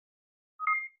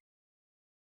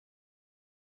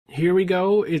Here we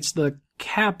go. It's the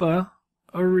Kappa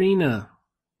Arena.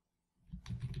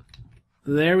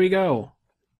 There we go.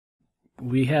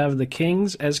 We have the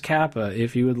kings as Kappa.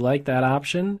 If you would like that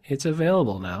option, it's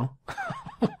available now.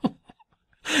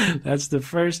 That's the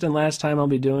first and last time I'll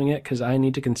be doing it because I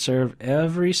need to conserve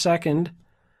every second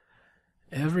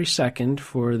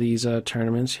for these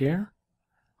tournaments here.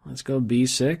 Let's go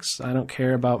b6. I don't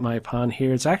care about my pawn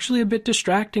here. It's actually a bit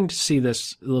distracting to see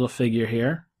this little figure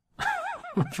here,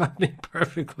 if I'm being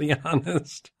perfectly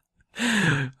honest.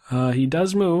 He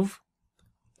does move,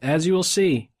 as you will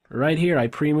see. Right here, I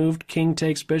pre-moved king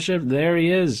takes bishop. There he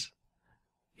is.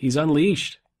 He's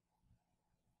unleashed.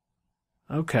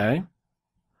 Okay.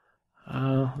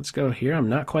 Let's go here. I'm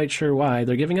not quite sure why.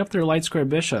 They're giving up their light square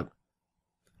bishop.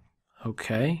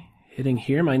 Okay. Hitting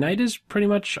here. My knight is pretty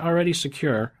much already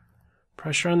secure.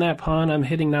 Pressure on that pawn. I'm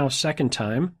hitting now second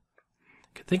time.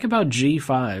 Could think about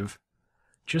g5.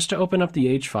 Just to open up the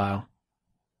h-file.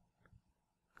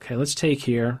 Okay, let's take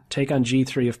here. Take on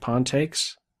g3 if pawn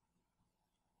takes.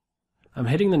 I'm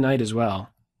hitting the knight as well.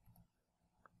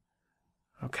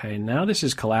 Okay, now this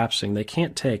is collapsing. They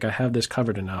can't take. I have this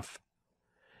covered enough.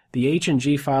 The H and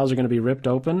G files are going to be ripped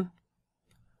open.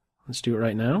 Let's do it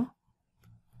right now.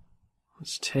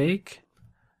 Let's take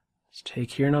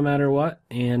here no matter what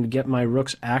and get my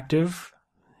rooks active.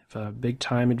 I have a big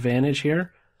time advantage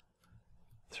here.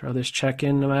 Throw this check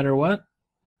in no matter what.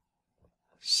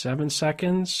 7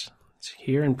 seconds. It's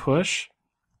here and push.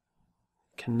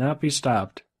 Cannot be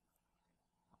stopped.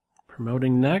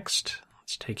 Promoting next.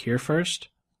 Let's take here first.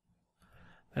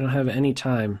 I don't have any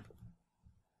time.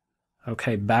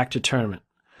 Okay, back to tournament.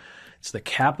 It's the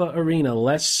Kappa Arena.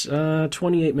 Less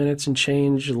 28 minutes and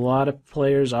change. A lot of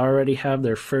players already have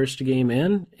their first game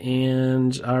in.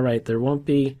 And, all right, there won't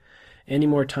be any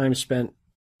more time spent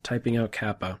typing out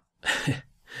Kappa.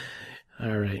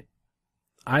 All right.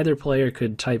 Either player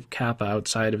could type Kappa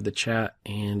outside of the chat,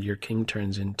 and your king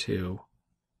turns into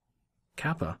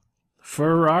Kappa.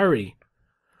 Ferrari.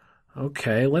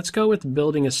 Okay, let's go with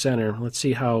building a center. Let's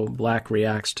see how black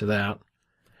reacts to that.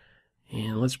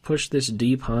 And let's push this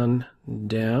d pawn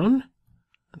down.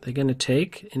 Are they going to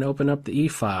take and open up the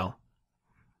e-file?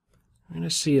 I'm going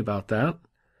to see about that.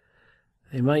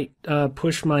 They might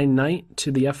push my knight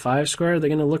to the f5 square. They're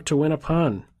going to look to win a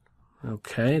pawn.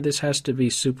 Okay, this has to be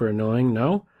super annoying.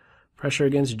 No. Pressure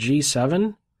against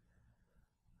g7.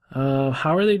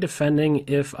 How are they defending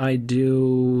if I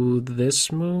do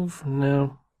this move?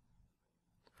 No.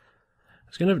 I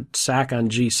was going to sack on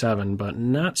g7, but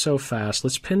not so fast.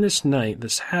 Let's pin this knight.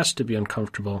 This has to be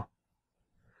uncomfortable.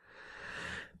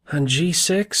 On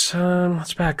g6,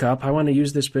 let's back up. I want to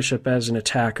use this bishop as an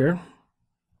attacker.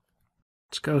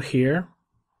 Let's go here.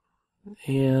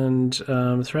 And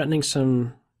threatening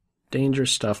some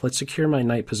dangerous stuff. Let's secure my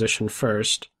knight position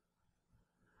first.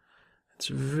 It's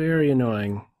very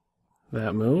annoying,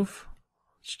 that move.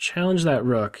 Let's challenge that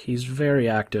rook. He's very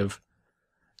active.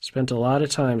 Spent a lot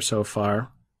of time so far.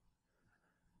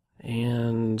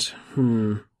 And,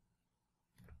 let's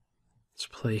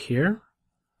play here.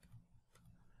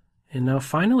 And now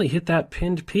finally hit that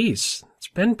pinned piece. It's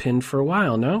been pinned for a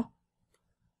while, no?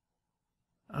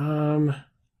 I'm going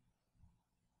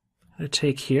to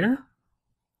take here.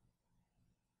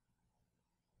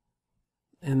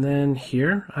 And then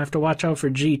here. I have to watch out for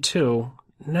g2.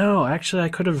 No, actually I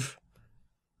could have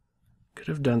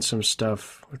done some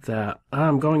stuff with that.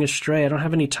 I'm going astray. I don't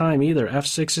have any time either.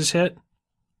 f6 is hit.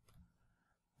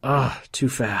 Too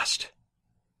fast.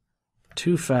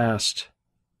 Too fast.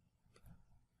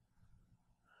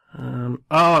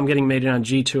 I'm getting mated on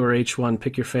g2 or h1.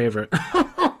 Pick your favorite.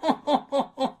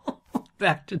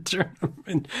 Back to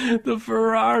tournament. The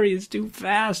Ferrari is too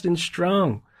fast and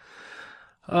strong.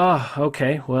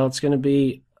 Okay. Well, it's going to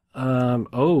be...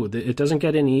 it doesn't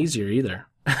get any easier either.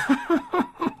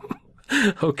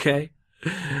 Okay,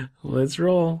 let's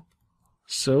roll.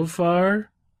 So far,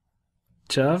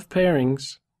 tough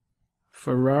pairings.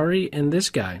 Ferrari and this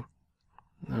guy.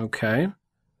 Okay.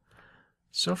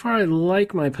 So far, I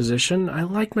like my position. I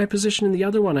like my position in the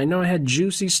other one. I know I had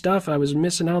juicy stuff. I was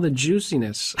missing all the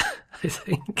juiciness, I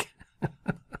think.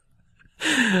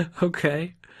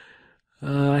 Okay.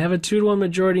 I have a 2-1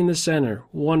 majority in the center.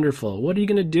 Wonderful. What are you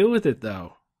going to do with it,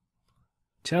 though?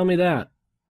 Tell me that.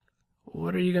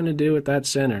 What are you going to do with that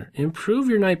center? Improve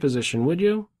your knight position, would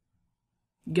you?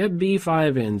 Get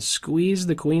b5 in. Squeeze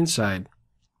the queen side.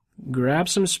 Grab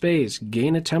some space.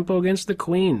 Gain a tempo against the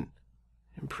queen.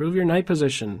 Improve your knight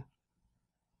position.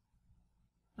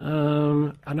 I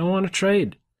don't want to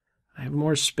trade. I have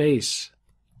more space.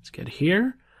 Let's get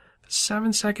here. A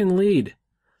 7-second lead.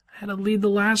 I had a lead the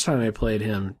last time I played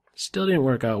him. Still didn't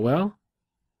work out well.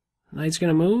 Knight's going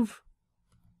to move.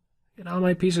 Get all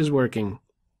my pieces working.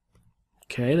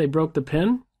 Okay, they broke the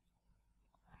pin.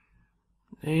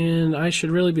 And I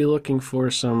should really be looking for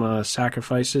some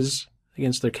sacrifices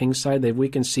against their king side. They've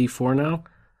weakened c4 now.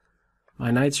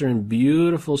 My knights are in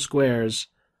beautiful squares.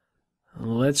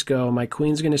 Let's go. My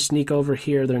queen's going to sneak over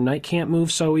here. Their knight can't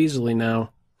move so easily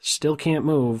now. Still can't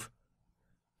move.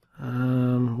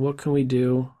 What can we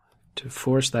do to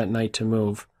force that knight to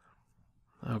move?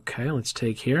 Okay, let's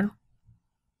take here.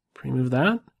 Pre-move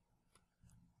that.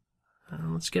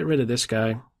 Let's get rid of this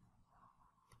guy.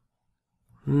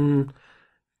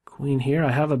 Queen here.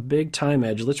 I have a big time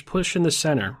edge. Let's push in the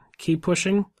center. Keep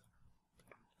pushing.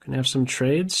 Gonna have some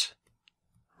trades.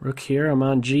 Rook here. I'm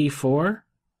on g4.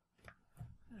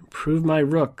 Improve my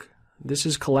rook. This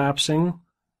is collapsing.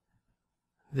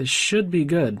 This should be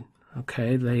good.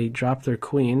 Okay, they dropped their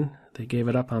queen. They gave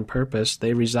it up on purpose.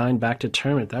 They resigned back to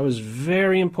tournament. That was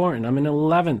very important. I'm in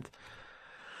 11th.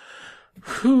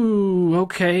 Whew,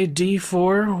 okay,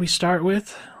 d4 we start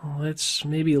with. Let's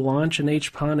maybe launch an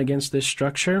h-pawn against this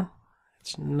structure.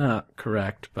 It's not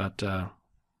correct, but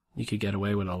you could get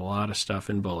away with a lot of stuff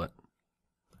in bullet.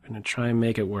 I'm going to try and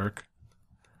make it work.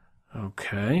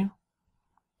 Okay.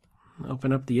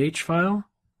 Open up the h-file.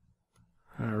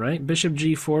 Alright, bishop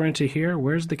g4 into here.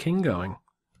 Where's the king going?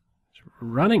 He's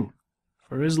running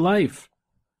for his life.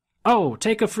 Oh,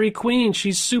 take a free queen.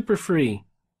 She's super free.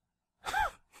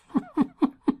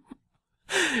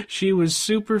 She was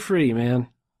super free, man.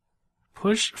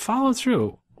 Push, follow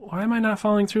through. Why am I not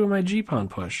following through with my g-pawn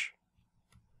push?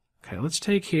 Okay, let's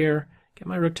take here. Get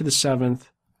my rook to the 7th.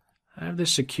 I have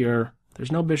this secure.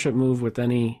 There's no bishop move with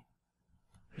any...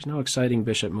 There's no exciting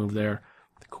bishop move there.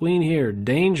 The queen here,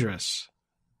 dangerous.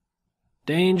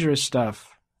 Dangerous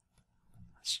stuff.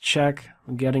 Let's check.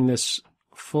 I'm getting this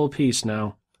full piece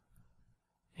now.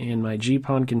 And my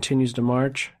g-pawn continues to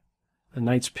march. The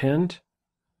knight's pinned.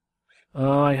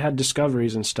 Oh, I had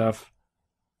discoveries and stuff.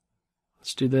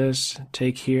 Let's do this.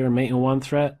 Take here, mate in one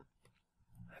threat.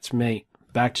 That's mate.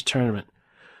 Back to tournament.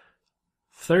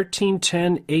 13,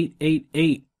 10, 8, 8,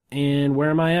 8. And where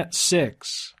am I at?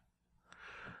 6.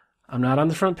 I'm not on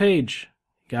the front page.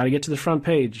 You gotta get to the front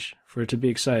page for it to be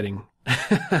exciting.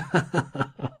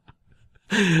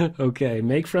 Okay,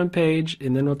 make front page,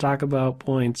 and then we'll talk about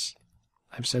points.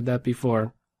 I've said that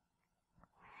before.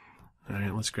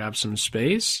 Alright, let's grab some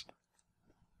space.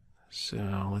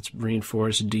 So let's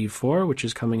reinforce d4, which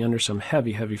is coming under some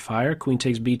heavy, heavy fire. Queen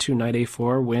takes b2, knight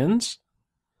a4 wins.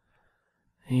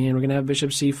 And we're going to have bishop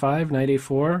c5, knight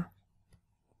a4.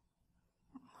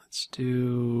 Let's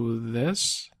do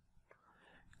this.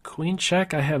 Queen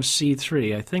check, I have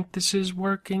c3. I think this is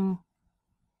working.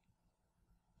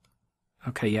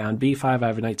 Okay, yeah, on b5 I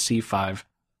have a knight c5.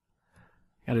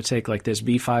 Got to take like this.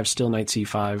 b5, still knight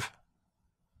c5.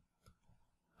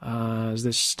 Is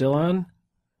this still on?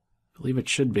 I believe it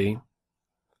should be.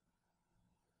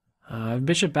 I have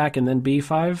bishop back and then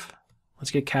b5.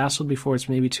 Let's get castled before it's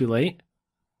maybe too late.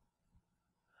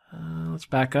 Let's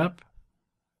back up.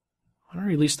 I want to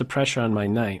release the pressure on my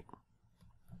knight.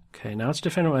 Okay, now let's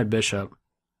defend with my bishop.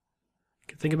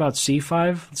 Think about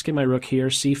c5. Let's get my rook here.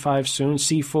 c5 soon.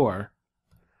 c4.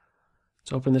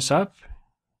 Let's open this up.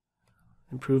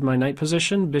 Improve my knight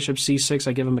position. Bishop c6,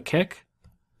 I give him a kick.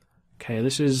 Okay,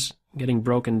 this is getting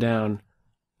broken down.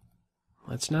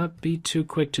 Let's not be too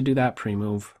quick to do that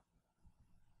pre-move.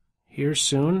 Here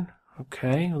soon.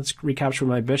 Okay, let's recapture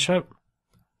my bishop.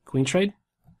 Queen trade.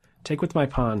 Take with my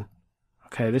pawn.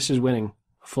 Okay, this is winning.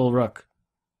 A full rook.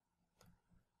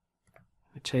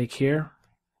 Take here.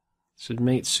 This would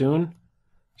mate soon.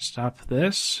 Stop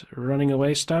this. Running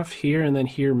away stuff here, and then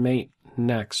here mate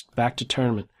next. Back to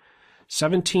tournament.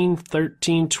 17,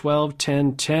 13, 12,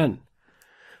 10, 10.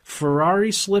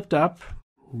 Ferrari slipped up.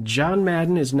 John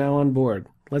Madden is now on board.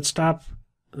 Let's stop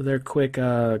their quick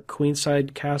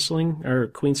queenside castling, or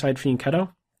queenside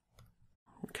fianchetto.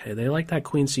 Okay, they like that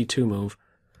queen c2 move.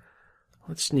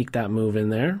 Let's sneak that move in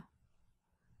there.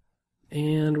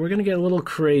 And we're going to get a little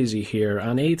crazy here.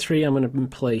 On a3, I'm going to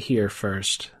play here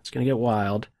first. It's going to get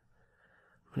wild.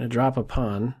 I'm going to drop a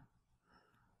pawn.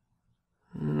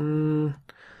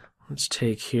 Let's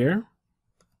take here.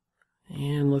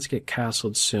 And let's get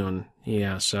castled soon.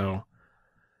 Yeah, so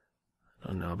I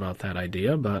don't know about that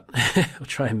idea, but we'll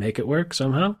try and make it work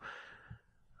somehow.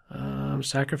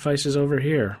 Sacrifices over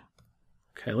here.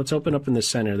 Okay, let's open up in the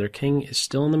center. Their king is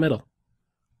still in the middle.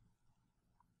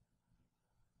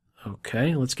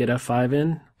 Okay, let's get f5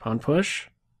 in. Pawn push.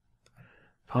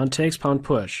 Pawn takes, pawn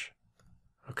push.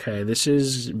 Okay, this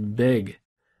is big.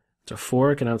 It's a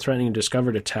fork, and I'm threatening a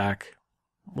discovered attack.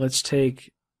 Let's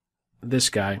take this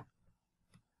guy.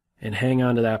 and hang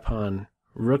on to that pawn.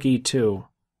 Rook e2.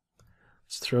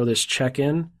 Let's throw this check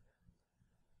in.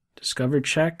 Discovered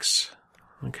checks.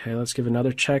 Okay, let's give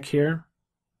another check here.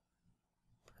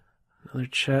 Another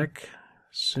check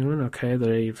soon. Okay,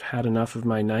 they've had enough of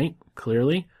my knight,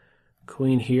 clearly.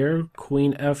 Queen here,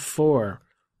 queen f4.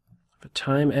 A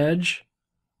time edge.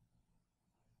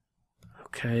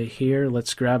 Okay, here,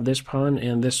 let's grab this pawn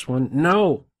and this one.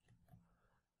 No!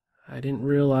 I didn't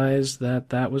realize that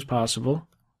that was possible.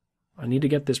 I need to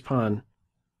get this pawn.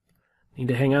 Need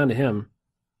to hang on to him.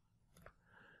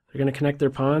 They're going to connect their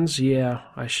pawns? Yeah,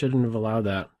 I shouldn't have allowed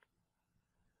that.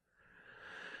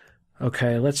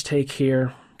 Okay, let's take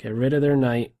here, get rid of their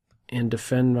knight, and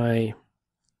defend my...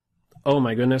 Oh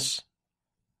my goodness.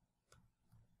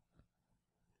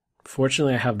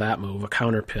 Fortunately, I have that move, a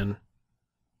counter pin.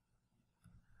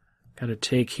 Got to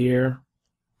take here,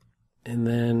 and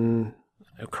then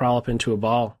crawl up into a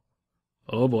ball.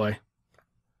 Oh boy.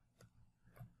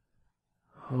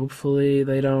 Hopefully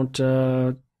they don't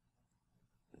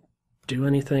do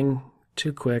anything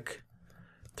too quick.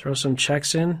 Throw some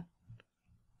checks in.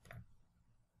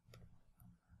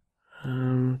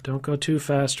 Don't go too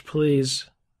fast, please.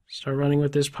 Start running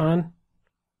with this pawn.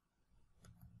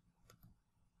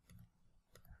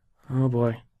 Oh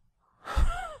boy.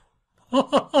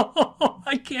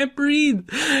 I can't breathe.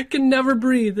 I can never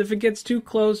breathe. If it gets too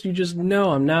close, you just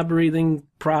know I'm not breathing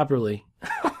properly.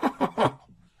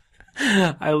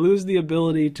 I lose the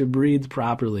ability to breathe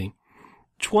properly.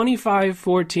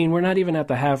 25-14. We're not even at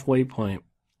the halfway point.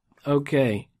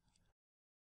 Okay.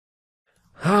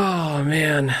 Oh,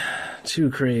 man. Too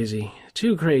crazy.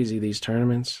 Too crazy, these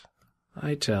tournaments.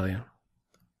 I tell you.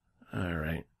 All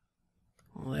right.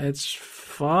 Let's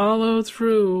follow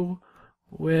through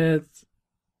with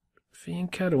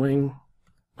Fianchettoing.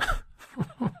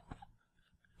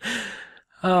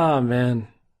 Oh, man.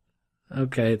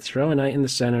 Okay, throw a knight in the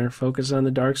center, focus on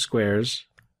the dark squares,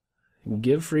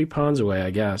 give free pawns away, I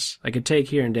guess. I could take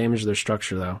here and damage their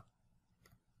structure, though.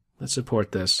 Let's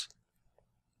support this.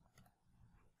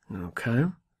 Okay.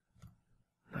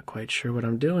 Not quite sure what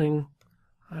I'm doing.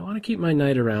 I want to keep my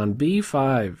knight around.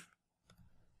 B5.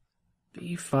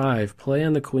 B5. Play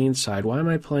on the queen side. Why am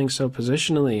I playing so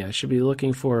positionally? I should be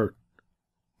looking for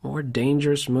more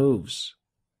dangerous moves.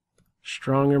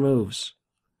 Stronger moves.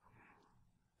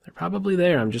 They're probably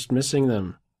there. I'm just missing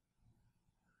them.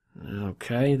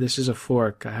 Okay, this is a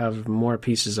fork. I have more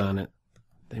pieces on it.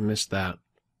 They missed that.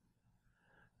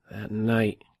 That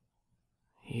knight.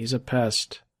 He's a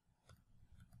pest.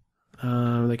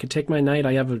 They could take my knight.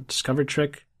 I have a discovered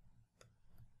trick.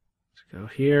 Let's go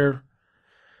here.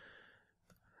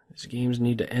 These games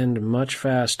need to end much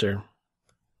faster.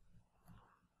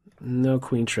 No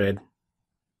queen trade.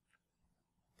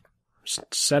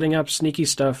 Setting up sneaky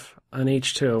stuff on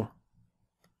h2.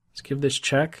 Let's give this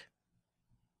check.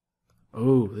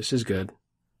 Oh, this is good.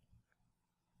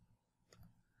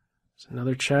 It's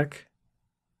another check.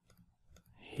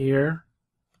 Here.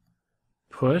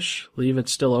 Push. Leave it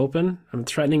still open. I'm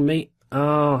threatening mate.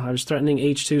 Oh, I was threatening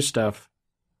h2 stuff.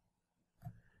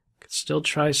 Could still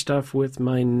try stuff with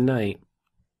my knight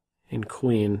and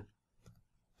queen.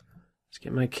 Let's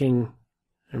get my king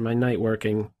and my knight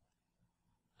working.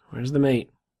 Where's the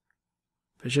mate?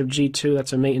 Bishop g2,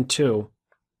 that's a mate in 2.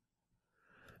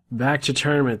 Back to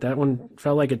tournament. That one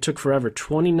felt like it took forever.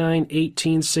 29,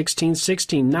 18, 16,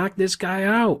 16. Knock this guy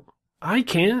out. I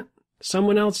can't.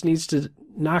 Someone else needs to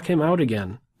knock him out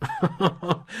again.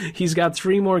 He's got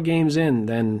 3 more games in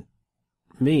than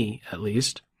me, at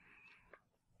least.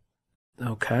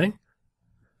 Okay.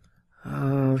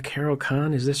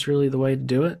 Caro-Kann, is this really the way to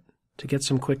do it? To get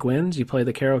some quick wins? You play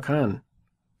the Caro-Kann.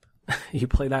 You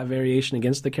play that variation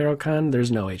against the Caro-Kann,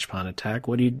 there's no h-pawn attack.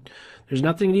 There's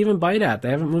nothing to even bite at.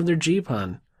 They haven't moved their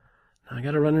g-pawn. Now I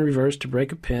gotta run in reverse to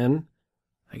break a pin.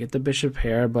 I get the bishop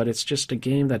pair, but it's just a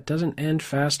game that doesn't end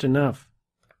fast enough.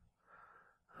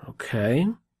 Okay.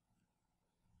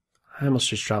 I almost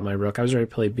just dropped my rook. I was ready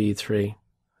to play b3.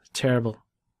 Terrible.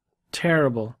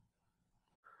 Terrible.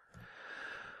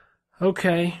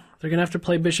 Okay, they're gonna have to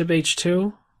play bishop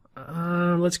h2.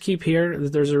 Let's keep here.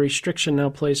 There's a restriction now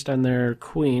placed on their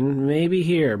queen. Maybe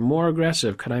here. More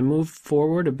aggressive. Could I move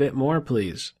forward a bit more,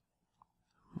 please?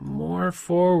 More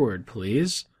forward,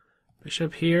 please.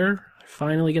 Bishop here. I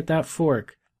finally get that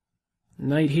fork.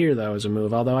 Knight here, though, is a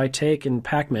move, although I take in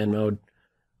Pac-Man mode.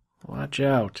 Watch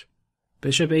out.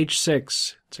 Bishop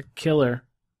h6. It's a killer.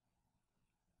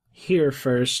 Here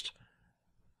first.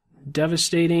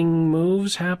 Devastating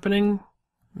moves happening.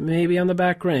 Maybe on the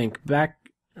back rank. Back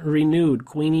renewed.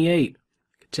 Queen e8.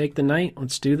 Take the knight.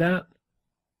 Let's do that.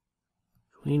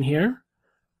 Queen here.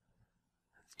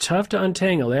 tough to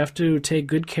untangle. They have to take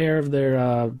good care of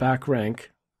their back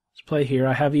rank. Let's play here.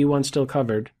 I have E1 still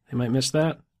covered. They might miss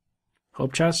that.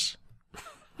 Hope chess.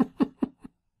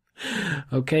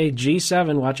 Okay,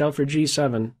 G7. Watch out for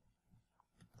G7.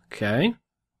 Okay.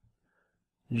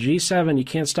 G7. You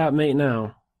can't stop mate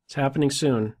now. It's happening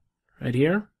soon. Right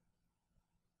here.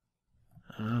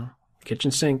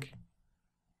 Kitchen sink.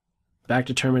 Back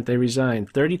to tournament, they resign.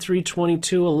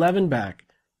 33-22, 11 back.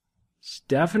 It's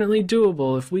definitely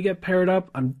doable. If we get paired up,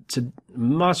 it's a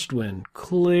must win.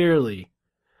 Clearly.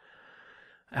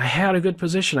 I had a good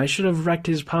position. I should have wrecked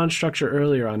his pawn structure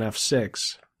earlier on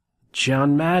F6.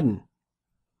 John Madden.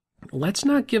 Let's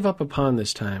not give up a pawn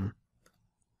this time.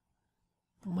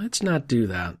 Let's not do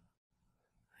that.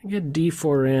 Get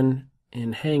D4 in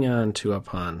and hang on to a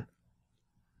pawn.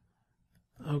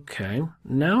 Okay,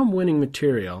 now I'm winning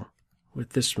material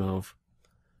with this move.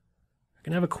 I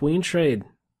can have a queen trade.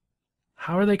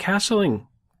 How are they castling?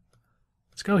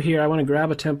 Let's go here. I want to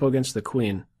grab a tempo against the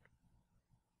queen.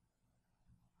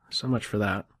 So much for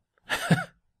that.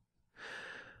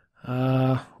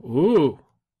 Ooh.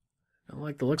 I don't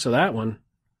like the looks of that one.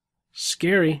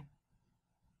 Scary.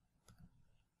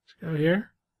 Let's go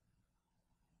here.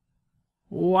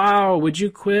 Wow, would you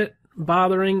quit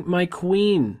bothering my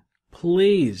queen?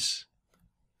 Please.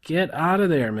 Get out of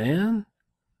there, man.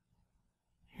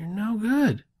 You're no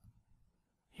good.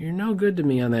 You're no good to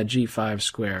me on that G5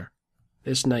 square.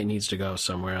 This knight needs to go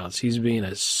somewhere else. He's being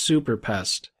a super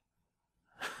pest.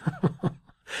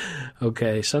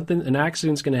 Okay, an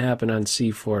accident's going to happen on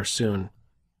C4 soon.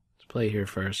 Let's play here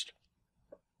first.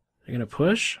 They're going to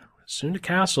push. Soon to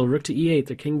castle. Rook to E8.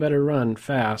 The king better run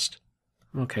fast.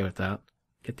 I'm okay with that.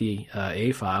 Get the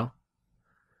A file.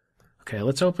 Okay,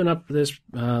 let's open up this.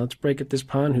 Let's break at this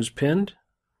pawn who's pinned.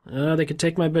 They could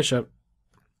take my bishop.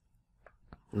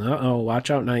 Uh-oh, watch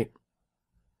out, knight.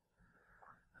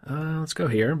 Let's go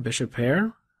here. Bishop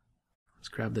pair. Let's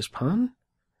grab this pawn.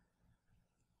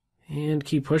 And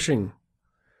keep pushing.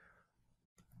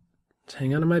 Let's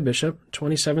hang on to my bishop.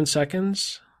 27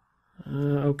 seconds.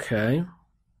 Okay.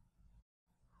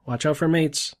 Watch out for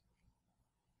mates.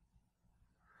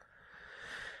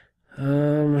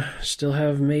 Still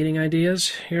have mating ideas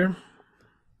here.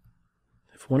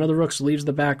 If one of the rooks leaves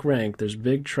the back rank, there's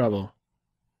big trouble.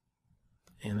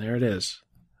 And there it is.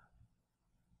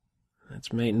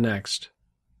 That's mate next.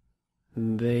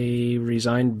 They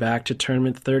resigned back to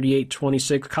tournament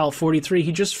 38-26. Kyle 43.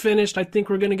 He just finished. I think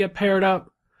we're going to get paired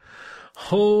up.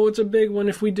 Oh, it's a big one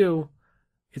if we do.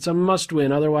 It's a must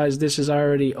win. Otherwise, this is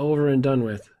already over and done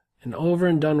with. An over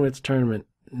and done with tournament.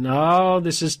 No,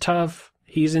 this is tough.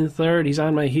 He's in third. He's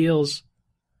on my heels.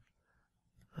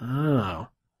 Oh,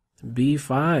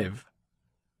 B5. I've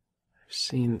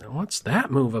seen. What's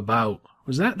that move about?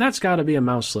 That's got to be a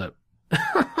mouse slip.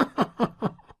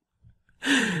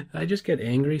 I just get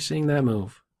angry seeing that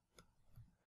move.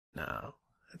 No,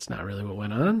 that's not really what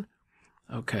went on.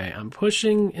 Okay, I'm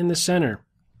pushing in the center.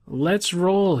 Let's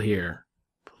roll here.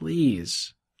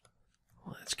 Please.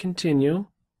 Let's continue.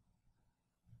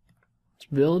 Let's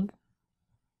build.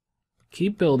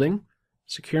 Keep building.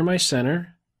 Secure my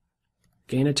center.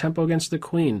 Gain a tempo against the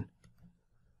queen.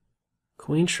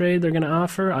 Queen trade they're going to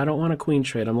offer? I don't want a queen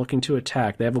trade. I'm looking to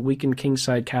attack. They have a weakened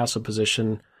kingside castle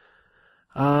position.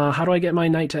 How do I get my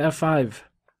knight to F5?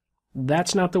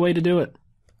 That's not the way to do it.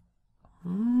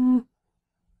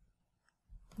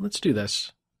 Let's do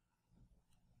this.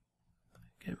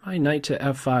 Get my knight to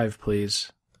F5,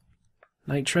 please.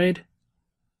 Knight trade?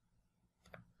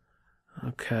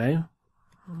 Okay.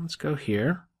 Let's go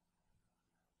here.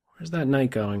 Where's that knight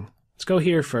going? Let's go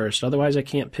here first, otherwise I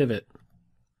can't pivot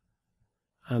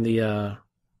on the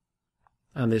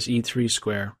on this E3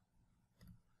 square.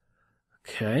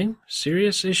 Okay,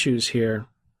 serious issues here.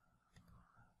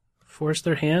 Force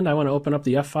their hand. I want to open up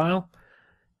the F file.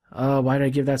 Why did I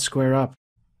give that square up?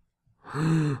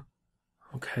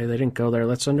 Okay, they didn't go there.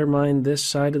 Let's undermine this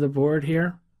side of the board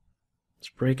here. Let's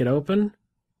break it open.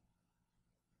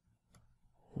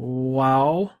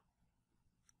 Wow.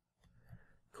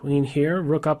 Queen here,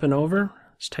 rook up and over.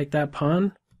 Let's take that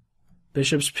pawn.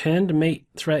 Bishop's pinned, mate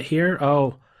threat here.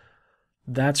 Oh,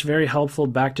 that's very helpful.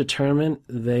 Back to tournament.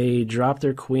 They dropped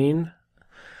their queen.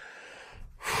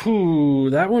 Whew,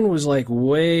 that one was like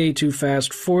way too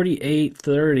fast.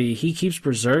 48-30. He keeps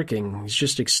berserking. He's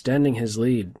just extending his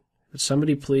lead. Would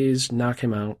somebody please knock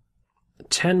him out?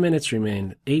 10 minutes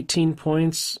remain. 18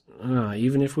 points.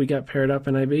 Even if we got paired up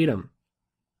and I beat him.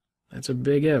 That's a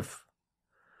big if.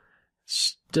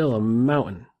 Still a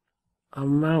mountain. A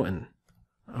mountain.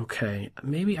 Okay,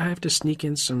 maybe I have to sneak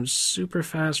in some super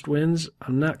fast wins.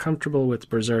 I'm not comfortable with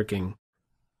berserking.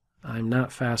 I'm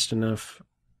not fast enough.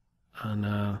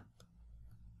 on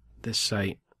this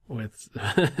site with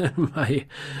my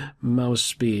mouse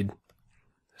speed.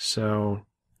 So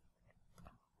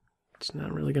it's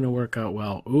not really going to work out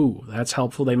well. Ooh, that's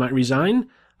helpful. They might resign.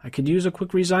 I could use a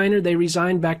quick resigner. They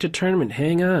resigned back to tournament.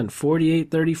 Hang on.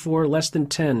 48-34, less than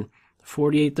 10.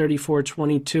 48-34,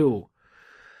 22.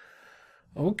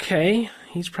 Okay,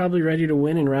 he's probably ready to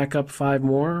win and rack up 5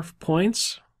 more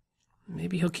points.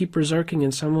 Maybe he'll keep berserking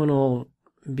and someone will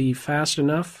be fast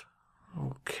enough.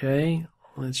 Okay,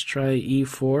 let's try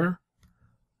e4.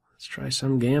 Let's try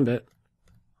some gambit.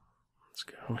 Let's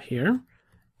go here.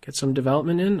 Get some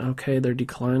development in. Okay, they're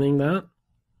declining that.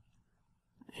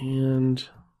 And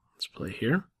let's play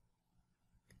here.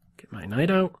 Get my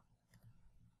knight out.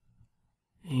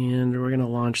 And we're going to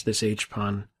launch this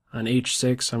h-pawn. On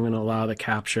h6, I'm going to allow the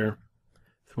capture.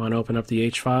 If you want to open up the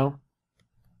h-file,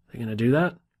 they're going to do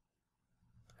that.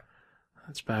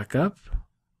 Let's back up.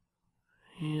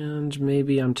 And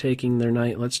maybe I'm taking their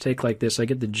knight. Let's take like this. I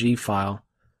get the g file.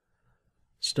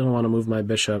 Still don't want to move my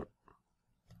bishop.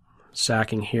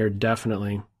 Sacking here,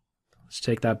 definitely. Let's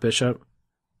take that bishop.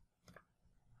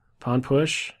 Pawn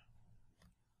push.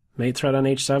 Mate threat on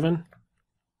h7.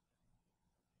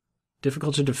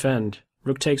 Difficult to defend.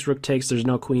 Rook takes, there's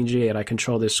no queen g8. I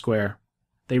control this square.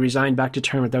 They resigned back to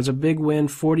tournament. That was a big win.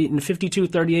 40 and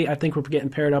 52-38. I think we're getting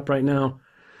paired up right now.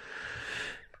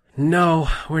 No,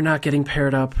 we're not getting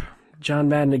paired up. John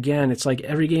Madden again. It's like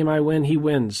every game I win, he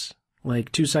wins.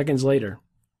 Like 2 seconds later.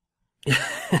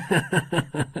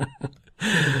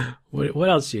 What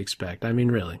else do you expect? I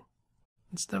mean, really.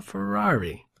 It's the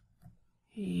Ferrari.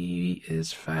 He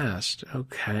is fast.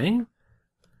 Okay.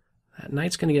 That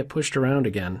knight's going to get pushed around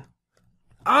again.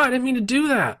 Oh, I didn't mean to do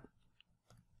that.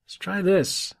 Let's try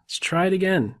this. Let's try it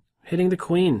again. Hitting the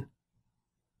queen.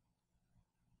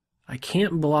 I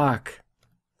can't block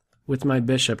with my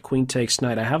bishop. Queen takes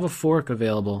knight. I have a fork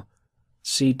available.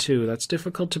 c2. That's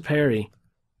difficult to parry.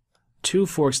 2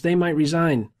 forks. They might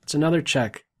resign. It's another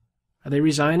check. Are they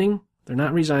resigning? They're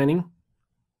not resigning.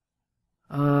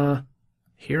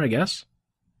 Here, I guess.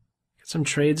 Get some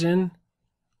trades in.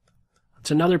 It's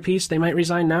another piece. They might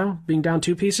resign now, being down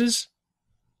 2 pieces.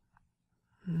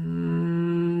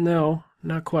 No,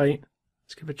 not quite.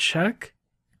 Let's give a check.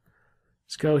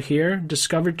 Let's go here.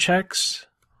 Discovered checks.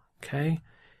 Okay.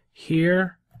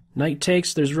 Here. Knight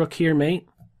takes. There's rook here, mate.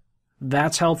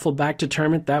 That's helpful. Back to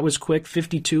tournament. That was quick.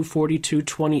 52, 42,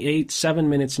 28. 7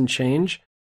 minutes and change.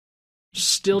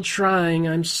 Still trying.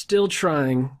 I'm still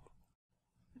trying.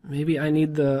 Maybe I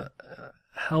need the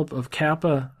help of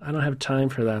Kappa. I don't have time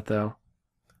for that, though.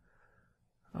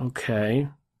 Okay.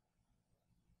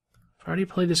 I've already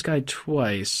played this guy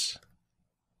twice.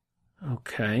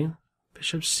 Okay.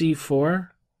 Bishop c4.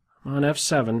 I'm on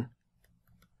f7.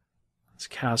 Let's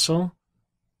castle.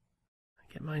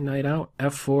 Get my knight out.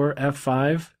 f4,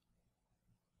 f5.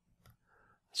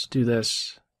 Let's do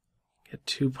this. Get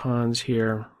 2 pawns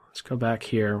here. Let's go back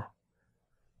here.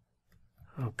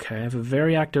 Okay, I have a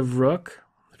very active rook.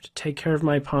 I have to take care of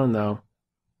my pawn, though.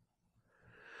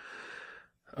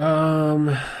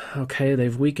 Okay,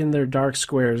 they've weakened their dark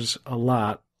squares a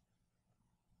lot.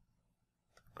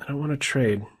 I don't want to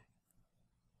trade.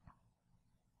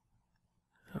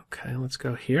 Okay, let's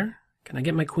go here. Can I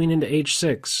get my queen into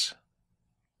h6?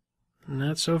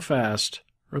 Not so fast.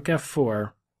 Rook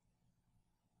f4.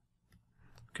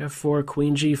 Rook f4,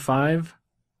 queen g5.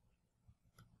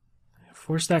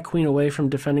 Force that queen away from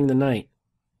defending the knight.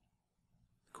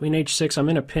 Queen h6, I'm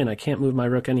in a pin. I can't move my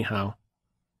rook anyhow.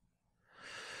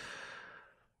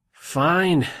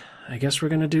 Fine. I guess we're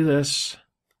going to do this.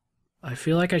 I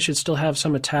feel like I should still have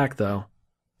some attack, though.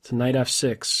 It's knight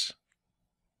f6.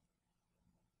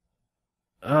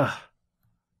 Ugh.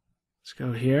 Let's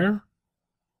go here.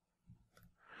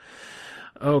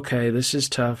 Okay, this is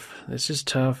tough. This is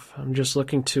tough. I'm just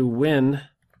looking to win.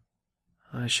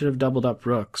 I should have doubled up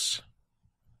rooks.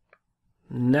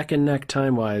 Neck and neck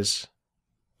time-wise.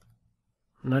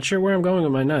 I'm not sure where I'm going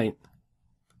with my knight.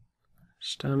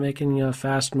 Just making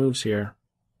fast moves here.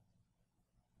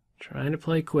 Trying to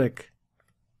play quick.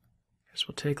 Guess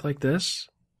we'll take like this.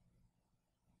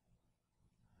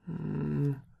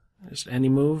 Just any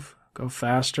move. Go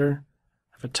faster.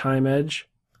 Have a time edge.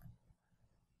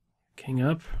 King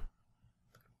up.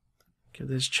 Give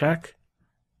this check.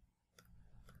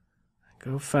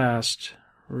 Go fast.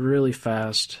 Really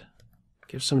fast.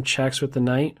 Give some checks with the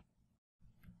knight.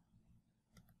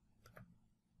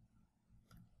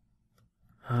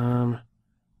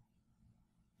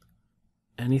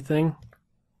 Anything?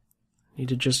 Need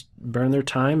to just burn their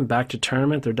time. Back to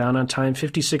tournament. They're down on time.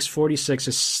 56-46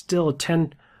 is still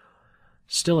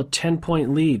a 10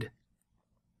 point lead.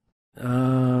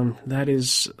 That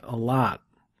is a lot.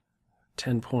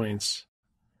 10 points.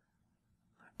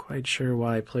 Not quite sure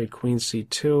why I played queen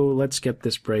c2. Let's get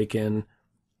this break in.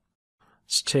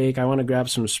 Let's take... I want to grab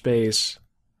some space.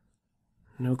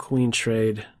 No queen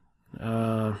trade.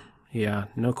 Yeah,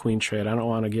 no queen trade. I don't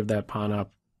want to give that pawn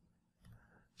up.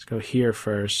 Let's go here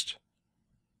first.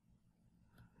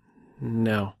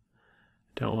 No.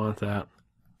 Don't want that.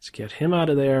 Let's get him out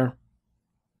of there.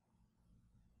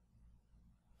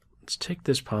 Let's take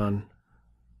this pawn.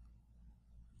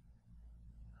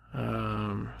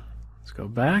 Let's go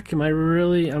back.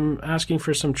 I'm asking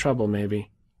for some trouble,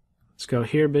 maybe. Let's go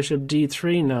here, bishop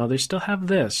d3. No, they still have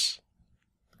this.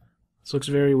 This looks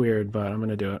very weird, but I'm going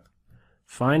to do it.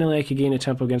 Finally, I could gain a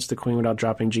tempo against the queen without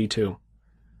dropping g2.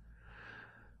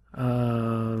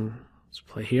 Let's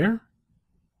play here.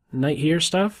 Knight here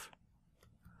stuff.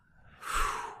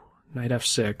 Knight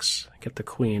f6. Get the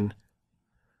queen.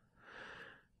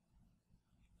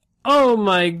 Oh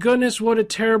my goodness, what a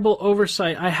terrible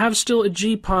oversight. I have still a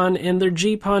g-pawn, and their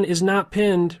g-pawn is not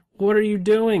pinned. What are you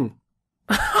doing?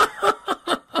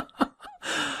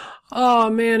 Oh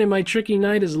man, and my tricky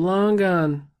knight is long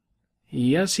gone.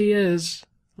 Yes, he is.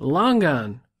 Long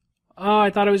gone. Oh, I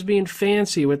thought I was being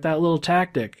fancy with that little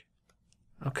tactic.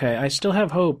 Okay, I still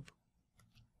have hope.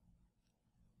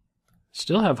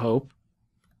 Still have hope.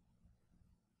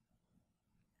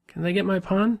 Can they get my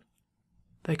pawn?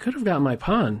 They could have got my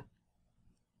pawn.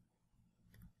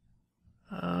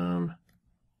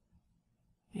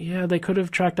 Yeah, they could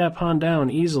have tracked that pawn down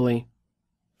easily.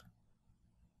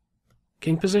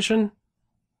 King position?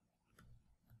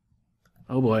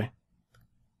 Oh boy.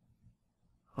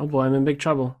 Oh boy, I'm in big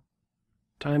trouble.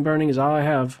 Time burning is all I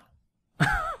have.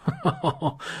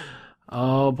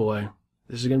 Oh boy.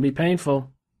 This is going to be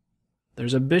painful.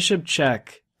 There's a bishop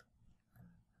check.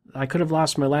 I could have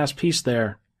lost my last piece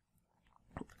there.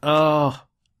 Oh.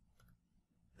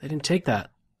 They didn't take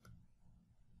that.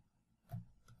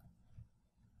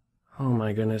 Oh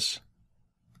my goodness.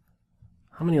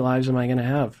 How many lives am I going to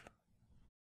have?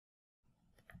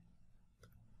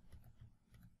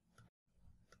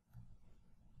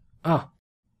 Oh.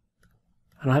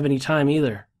 I don't have any time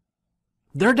either.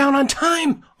 They're down on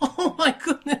time! Oh my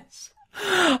goodness!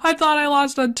 I thought I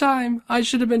lost on time. I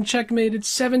should have been checkmated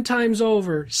 7 times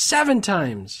over. 7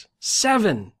 times!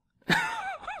 7!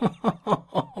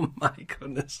 Oh my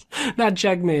goodness. Not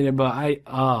checkmated, but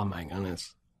oh my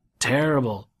goodness.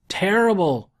 Terrible.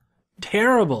 Terrible.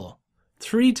 Terrible.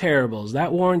 3 terribles.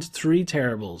 That warrants 3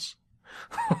 terribles.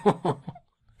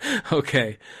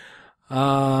 Okay.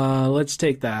 Let's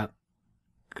take that.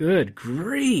 Good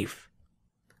grief.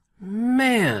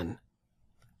 Man.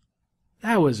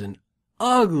 That was an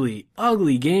ugly,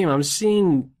 ugly game. I'm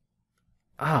seeing...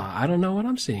 I don't know what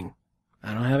I'm seeing.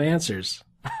 I don't have answers.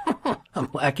 I'm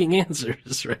lacking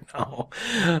answers right now.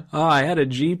 Oh, I had a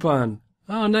G-pawn.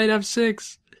 Oh, knight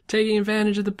f6. Taking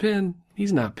advantage of the pin.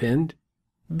 He's not pinned.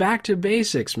 Back to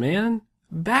basics, man.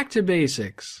 Back to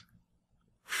basics.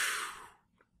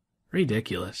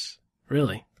 Ridiculous.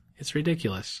 Really. It's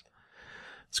ridiculous.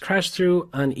 Let's crash through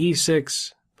on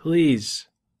e6. Please.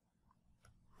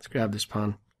 Let's grab this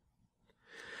pawn.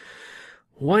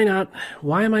 Why not?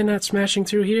 Why am I not smashing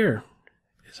through here?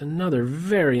 Is another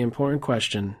very important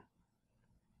question.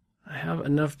 I have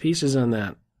enough pieces on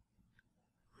that.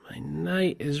 My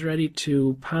knight is ready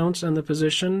to pounce on the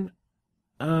position.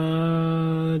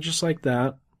 Just like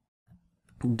that.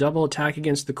 Double attack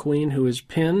against the queen who is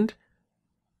pinned.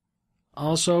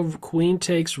 Also, queen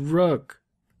takes rook.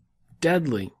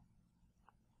 Deadly.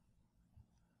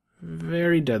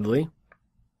 Very deadly.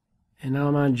 And now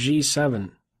I'm on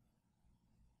g7.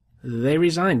 They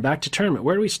resign. Back to tournament.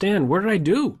 Where do we stand? What did I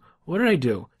do? What did I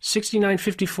do?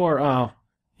 69-54. Oh,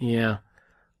 yeah.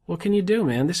 What can you do,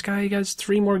 man? This guy has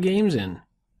 3 more games in.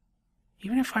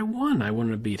 Even if I won, I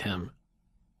wouldn't have beat him.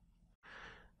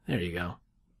 There you go.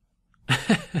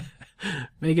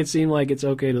 Make it seem like it's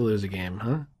okay to lose a game,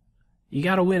 huh? You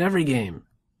gotta win every game.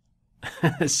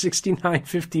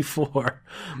 69-54.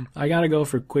 I gotta go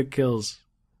for quick kills.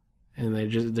 And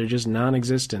they're just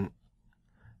non-existent.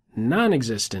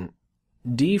 Non-existent.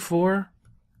 d4.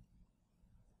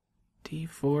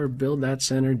 d4, build that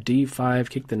center. d5,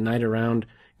 kick the knight around.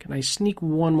 Can I sneak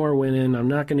one more win in? I'm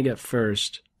not going to get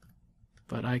first.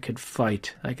 But I could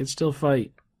fight. I could still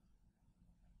fight.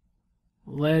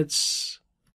 Let's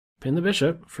pin the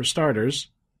bishop, for starters.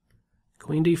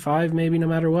 Queen d5, maybe, no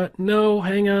matter what. No,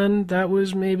 hang on. That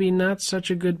was maybe not such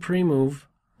a good pre-move.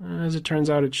 As it turns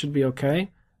out, it should be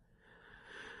okay.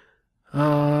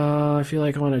 I feel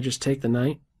like I want to just take the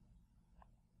knight.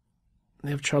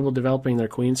 They have trouble developing their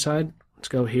queen side. Let's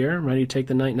go here. I'm ready to take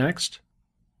the knight next.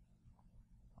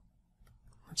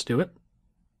 Let's do it.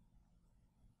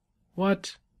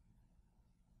 What?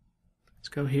 Let's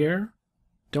go here.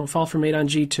 Don't fall for mate on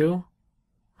g2.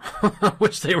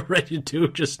 Which they were ready to do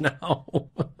just now.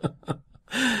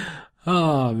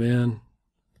 Oh, man.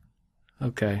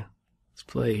 Okay. Let's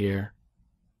play here.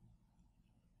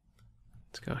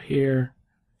 Let's go here.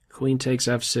 Queen takes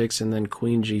f6 and then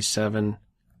queen g7.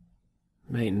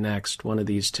 Mate next. One of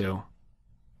these two.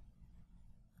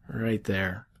 Right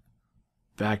there.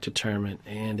 Back to tournament.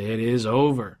 And it is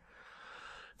over.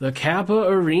 The Kappa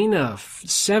Arena.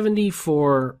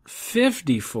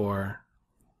 74-54.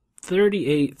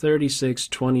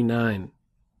 38-36-29.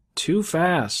 Too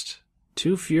fast.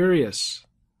 Too furious.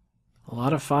 A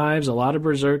lot of fives, a lot of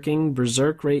berserking.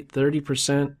 Berserk rate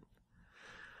 30%.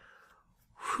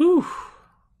 Whew.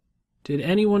 Did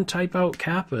anyone type out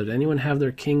Kappa? Did anyone have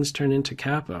their kings turn into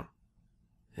Kappa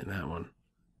in that one?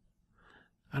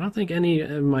 I don't think any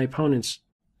of my opponents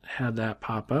had that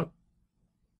pop up.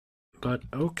 But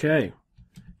okay.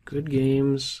 Good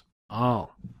games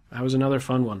all. That was another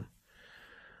fun one.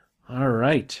 All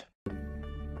right.